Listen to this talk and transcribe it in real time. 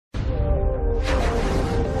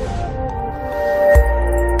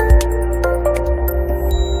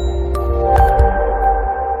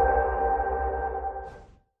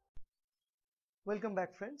Welcome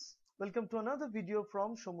back, friends. Welcome to another video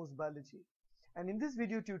from Shomu's Biology. And in this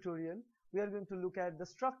video tutorial, we are going to look at the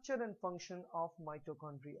structure and function of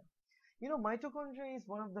mitochondria. You know, mitochondria is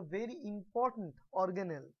one of the very important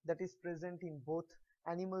organelle that is present in both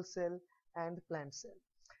animal cell and plant cell.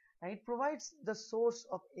 And it provides the source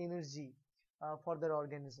of energy for their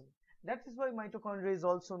organism. That is why mitochondria is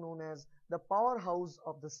also known as the powerhouse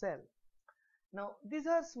of the cell. Now, these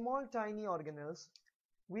are small tiny organelles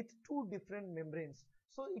with two different membranes.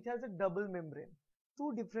 So it has a double membrane,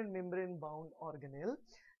 two different membrane bound organelle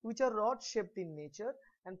which are rod shaped in nature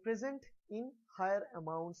and present in higher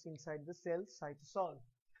amounts inside the cell cytosol.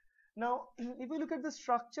 Now, if you look at the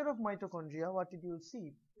structure of mitochondria, what you will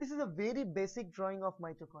see, this is a very basic drawing of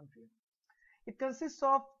mitochondria. It consists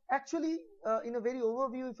of, actually in a very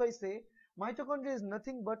overview, if I say, mitochondria is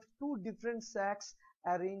nothing but two different sacs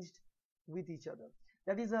arranged with each other.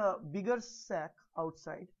 That is a bigger sac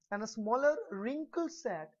outside and a smaller wrinkled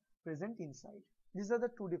sac present inside. These are the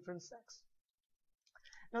two different sacs.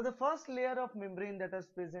 Now the first layer of membrane that is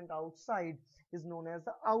present outside is known as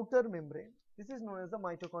the outer membrane. This is known as the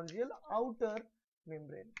mitochondrial outer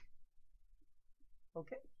membrane.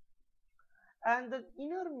 Okay. And the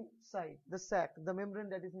inner side, the sac, the membrane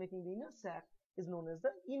that is making the inner sac is known as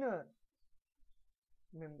the inner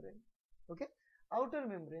membrane. Okay. Outer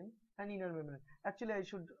membrane and inner membrane. Actually, I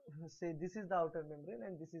should say this is the outer membrane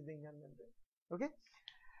and this is the inner membrane. Okay.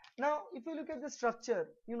 Now, if you look at the structure,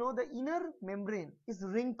 you know the inner membrane is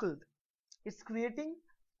wrinkled. It's creating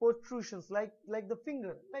protrusions like the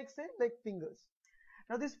finger, like fingers.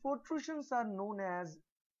 Now, these protrusions are known as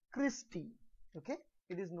cristae. Okay.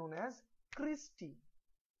 It is known as cristae.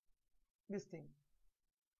 This thing.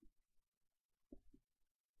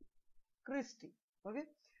 Cristae. Okay.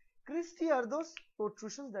 Cristae are those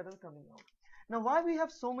protrusions that are coming out. Now, why we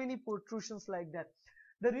have so many protrusions like that?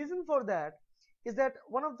 The reason for that is that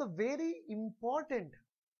one of the very important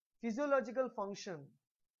physiological function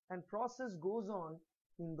and process goes on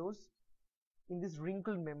in this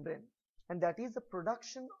wrinkled membrane, and that is the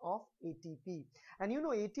production of ATP. And you know,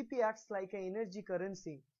 ATP acts like an energy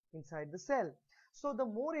currency inside the cell. So the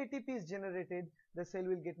more ATP is generated, the cell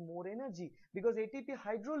will get more energy, because ATP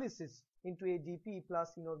hydrolysis into ADP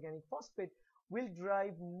plus inorganic phosphate will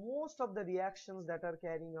drive most of the reactions that are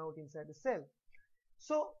carrying out inside the cell.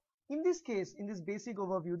 So in this case, in this basic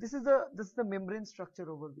overview, this is the membrane structure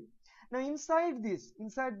overview. Now inside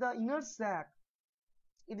the inner sac,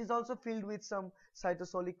 it is also filled with some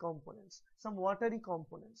cytosolic components, some watery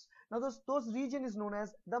components. Now those region is known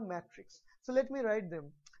as the matrix. So let me write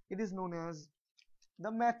them. It is known as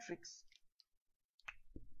the matrix.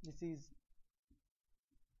 This is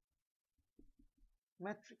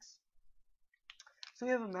matrix. So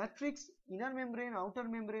we have a matrix, inner membrane, outer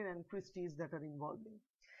membrane, and cristae that are involved in.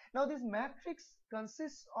 Now this matrix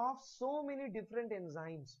consists of so many different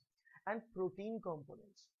enzymes and protein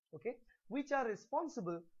components, okay, which are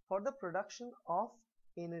responsible for the production of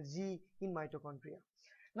energy in mitochondria.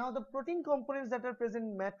 Now the protein components that are present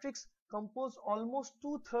in matrix compose almost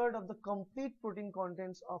 2/3 of the complete protein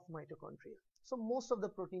contents of mitochondria. So most of the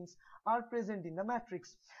proteins are present in the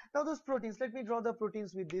matrix. Now those proteins, let me draw the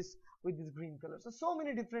proteins with this green color. So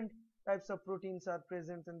many different types of proteins are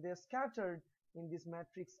present and they are scattered in this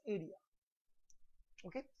matrix area.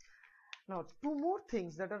 Okay. Now two more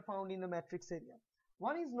things that are found in the matrix area.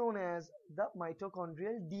 One is known as the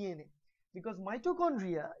mitochondrial DNA, because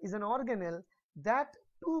mitochondria is an organelle that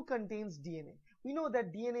too contains DNA. We know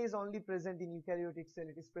that DNA is only present in eukaryotic cell,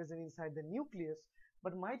 it is present inside the nucleus,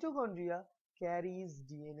 but mitochondria carries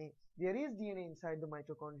DNA. There is DNA inside the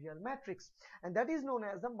mitochondrial matrix, and that is known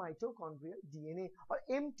as the mitochondrial DNA or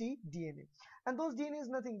mtDNA. And those DNA is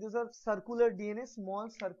nothing, those are circular DNA, small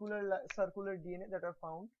circular DNA that are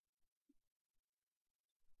found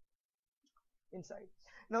inside.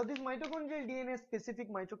 Now this mitochondrial DNA is specific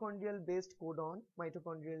mitochondrial based codon,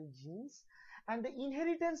 mitochondrial genes, and the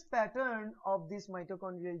inheritance pattern of this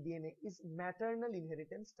mitochondrial DNA is maternal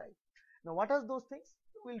inheritance type. Now what are those things?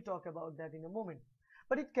 We'll talk about that in a moment.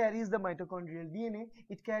 But it carries the mitochondrial DNA,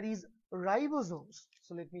 it carries ribosomes.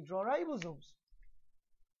 So let me draw ribosomes.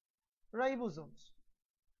 Ribosomes.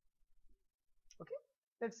 Okay,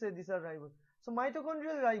 let's say these are ribosomes. So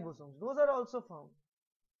mitochondrial ribosomes, those are also found.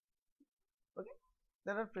 Okay,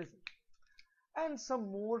 that are present, and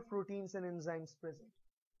some more proteins and enzymes present.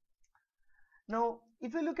 Now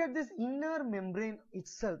if you look at this inner membrane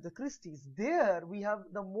itself, the cristae, there we have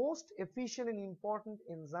the most efficient and important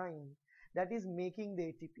enzyme that is making the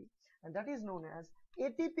ATP, and that is known as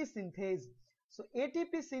ATP synthase. So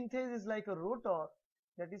ATP synthase is like a rotor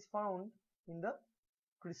that is found in the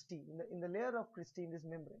cristae, in the layer of cristae in this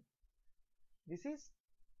membrane. This is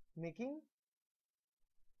making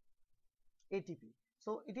ATP.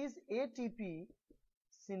 So it is ATP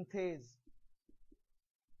synthase.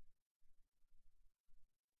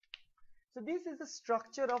 So this is the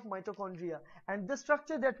structure of mitochondria, and the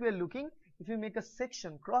structure that we are looking, if you make a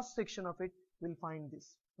section, cross section of it, we'll find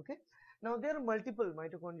this. Okay. Now there are multiple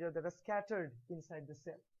mitochondria that are scattered inside the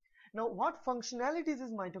cell. Now what functionalities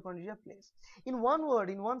is mitochondria plays? In one word,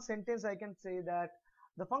 in one sentence, I can say that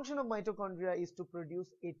the function of mitochondria is to produce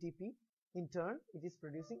ATP. In turn, it is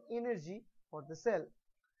producing energy for the cell.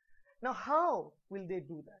 Now how will they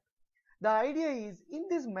do that? The idea is, in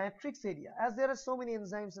this matrix area, as there are so many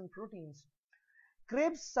enzymes and proteins,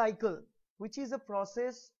 Krebs cycle, which is a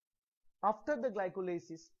process after the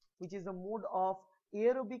glycolysis, which is a mode of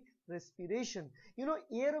aerobic respiration. You know,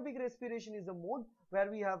 aerobic respiration is a mode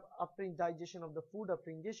where we have, after digestion of the food,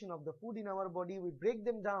 after ingestion of the food in our body, we break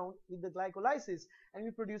them down with the glycolysis and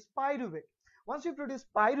we produce pyruvate. Once we produce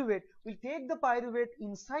pyruvate, we take the pyruvate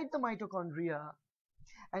inside the mitochondria,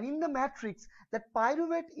 and in the matrix, that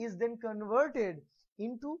pyruvate is then converted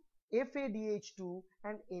into FADH2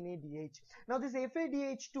 and NADH. Now this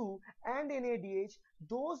FADH2 and NADH,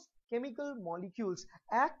 those chemical molecules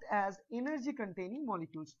act as energy containing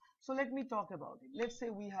molecules. So let me talk about it. Let's say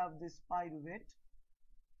we have this pyruvate,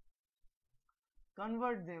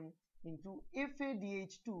 convert them into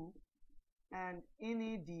FADH2 and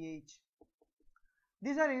NADH.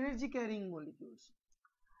 These are energy carrying molecules.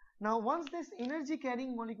 Now once these energy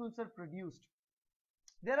carrying molecules are produced,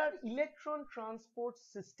 there are electron transport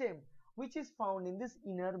system which is found in this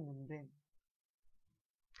inner membrane,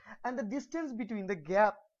 and the distance between the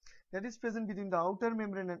gap that is present between the outer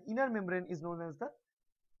membrane and inner membrane is known as the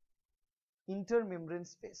intermembrane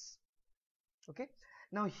space. Okay.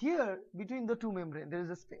 Now here between the two membranes there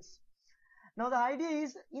is a space. Now the idea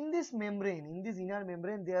is, in this membrane, in this inner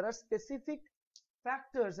membrane, there are specific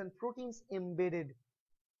factors and proteins embedded.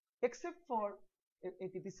 Except for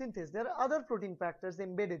ATP synthase, there are other protein factors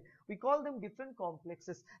embedded. We call them different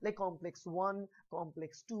complexes, like complex 1,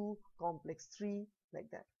 complex 2, complex 3, like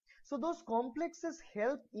that. So those complexes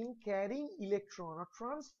help in carrying electron or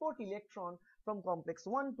transport electron from complex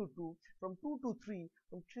 1 to 2, from 2 to 3,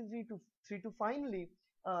 from 3 to finally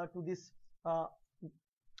to this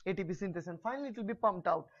ATP synthase, and finally it will be pumped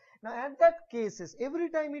out. Now at that cases,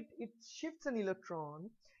 every time it shifts an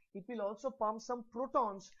electron, it will also pump some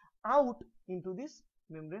protons out into this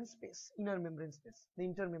membrane space, inner membrane space, the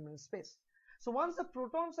intermembrane space. So once the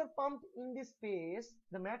protons are pumped in this space,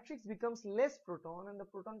 the matrix becomes less proton and the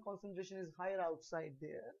proton concentration is higher outside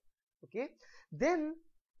there. Okay, then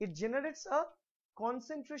it generates a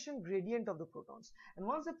concentration gradient of the protons, and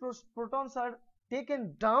once the protons are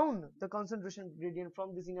taken down the concentration gradient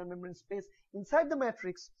from this inner membrane space inside the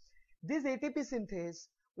matrix, this ATP synthase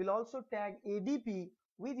will also tag ADP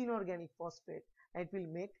with inorganic phosphate and it will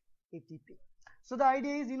make ATP. So the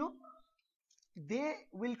idea is, you know, they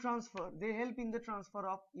will transfer, they help in the transfer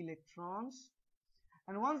of electrons,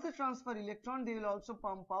 and once they transfer electron, they will also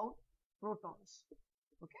pump out protons.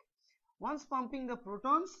 Okay, once pumping the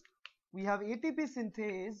protons, we have ATP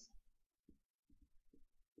synthase,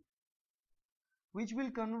 which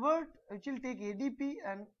will convert, which will take ADP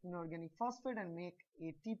and inorganic phosphate and make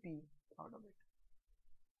ATP out of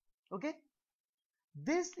it. Okay,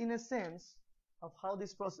 this in a sense of how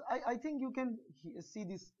this process, I think you can see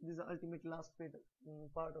this ultimate last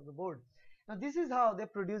part of the board. Now this is how they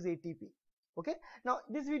produce ATP. Okay, now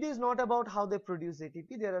this video is not about how they produce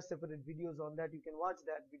ATP, there are separate videos on that, you can watch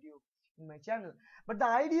that video in my channel. But the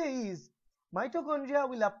idea is, mitochondria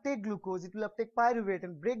will uptake glucose, it will uptake pyruvate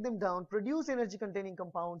and break them down, produce energy containing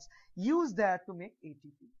compounds, use that to make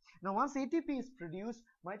ATP. Now once ATP is produced,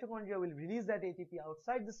 mitochondria will release that ATP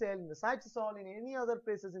outside the cell, in the cytosol, in any other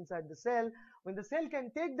places inside the cell, when the cell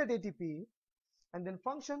can take that ATP and then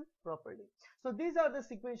function properly. So these are the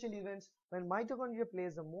sequential events when mitochondria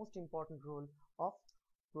plays the most important role of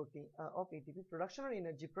ATP production or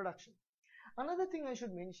energy production. Another thing I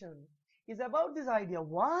should mention is about this idea,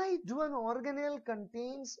 why do an organelle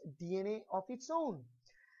contains DNA of its own?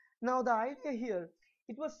 Now the idea here,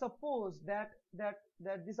 it was supposed that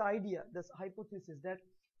this idea, this hypothesis that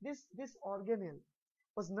this organelle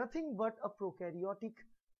was nothing but a prokaryotic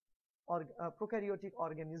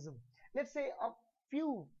organism. Let's say a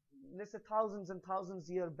few, let's say thousands and thousands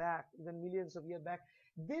years back, even millions of years back,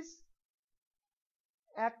 this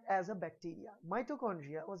act as a bacteria.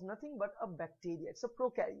 Mitochondria was nothing but a bacteria. It's a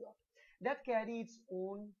prokaryote that carries its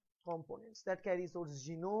own components, that carries its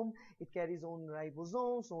genome, it carries own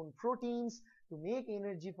ribosomes, own proteins to make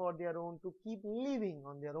energy for their own, to keep living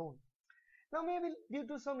on their own. Now maybe due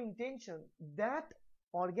to some intention, that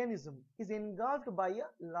organism is engulfed by a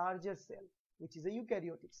larger cell, which is a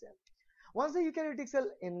eukaryotic cell. Once the eukaryotic cell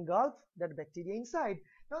engulfs that bacteria inside,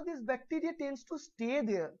 now this bacteria tends to stay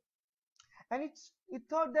there, and it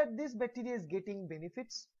thought that this bacteria is getting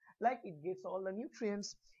benefits, like it gets all the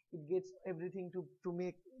nutrients, it gets everything to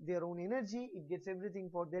make their own energy, it gets everything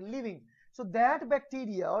for their living. So that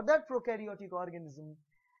bacteria or that prokaryotic organism,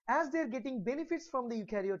 as they're getting benefits from the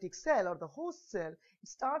eukaryotic cell or the host cell,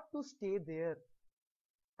 start to stay there.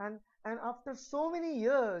 And after so many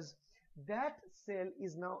years, that cell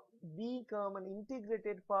is now become an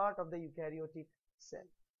integrated part of the eukaryotic cell.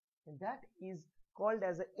 And that is called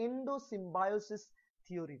as an endosymbiosis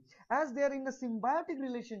theory. As they are in a symbiotic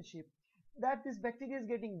relationship, that this bacteria is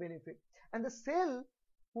getting benefit, and the cell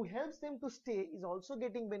who helps them to stay is also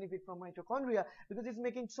getting benefit from mitochondria, because it's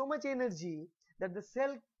making so much energy that the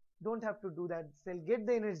cell don't have to do that. Cell get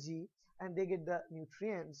the energy and they get the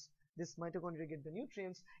nutrients. This mitochondria get the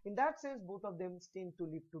nutrients. In that sense, both of them tend to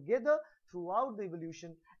live together throughout the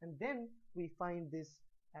evolution, and then we find this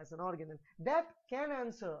as an organ. And that can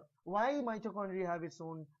answer why mitochondria have its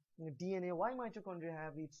own DNA, why mitochondria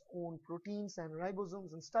have its own proteins and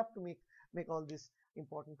ribosomes and stuff to make all these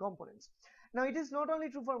important components. Now, it is not only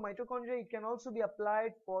true for mitochondria, it can also be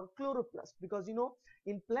applied for chloroplast, because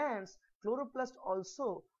in plants, chloroplast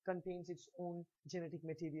also contains its own genetic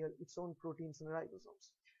material, its own proteins and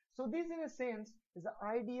ribosomes. So this, in a sense, is the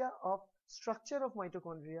idea of structure of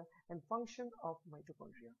mitochondria and function of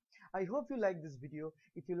mitochondria. I hope you like this video.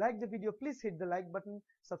 If you like the video, please hit the like button,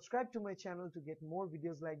 subscribe to my channel to get more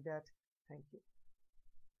videos like that. Thank you.